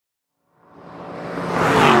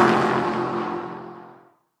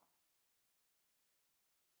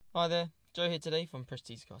Hi there, Joe here today from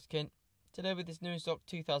Prestige Cars Kent. Today with this new stock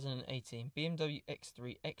 2018 BMW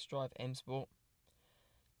X3 xDrive M Sport.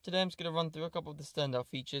 Today I'm just going to run through a couple of the standout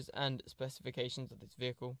features and specifications of this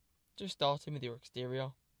vehicle, just starting with your exterior.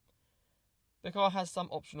 The car has some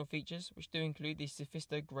optional features which do include the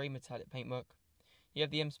Sophisto grey metallic paintwork. You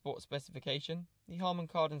have the M Sport specification, the Harman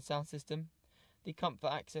Kardon sound system, the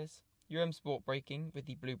comfort access, your M Sport braking with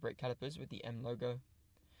the blue brake calipers with the M logo.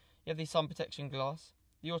 You have the sun protection glass,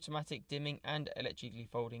 the automatic dimming and electrically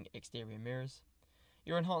folding exterior mirrors,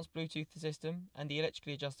 your enhanced Bluetooth system, and the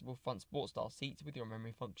electrically adjustable front sport style seats with your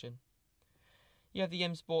memory function. You have the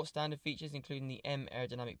M Sport standard features including the M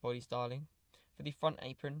aerodynamic body styling for the front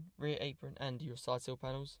apron, rear apron and your side sill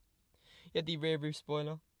panels. You have the rear roof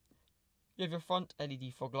spoiler. You have your front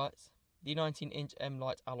LED fog lights, the 19-inch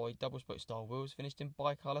M-Lite alloy double spoke style wheels finished in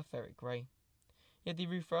bicolour ferric grey. You have the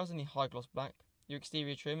roof rails in the high gloss black, your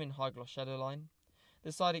exterior trim in high gloss shadow line,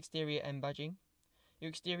 the side exterior M badging, your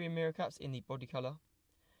exterior mirror caps in the body colour,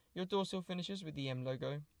 your door sill finishes with the M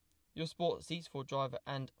logo, your sport seats for driver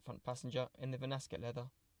and front passenger in the Vanasket leather.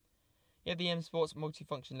 You have the M Sport's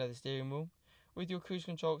multifunction leather steering wheel with your cruise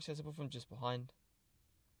control accessible from just behind.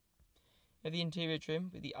 You have the interior trim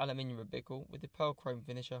with the aluminium rebicle with the pearl chrome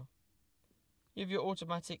finisher. You have your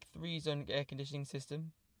automatic 3-zone air conditioning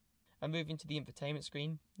system. And moving to the infotainment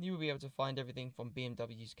screen, you will be able to find everything from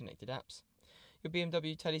BMW's connected apps, your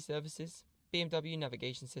BMW teleservices, BMW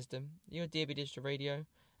navigation system, your DAB digital radio,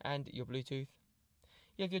 and your Bluetooth.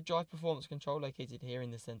 You have your drive performance control located here in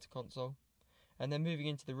the centre console. And then moving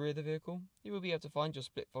into the rear of the vehicle, you will be able to find your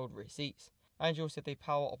split fold rear seats, and you also have the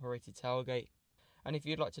power operated tailgate. And if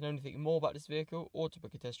you'd like to know anything more about this vehicle or to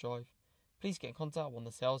book a test drive, please get in contact with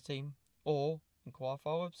the sales team or inquire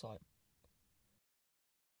for our website.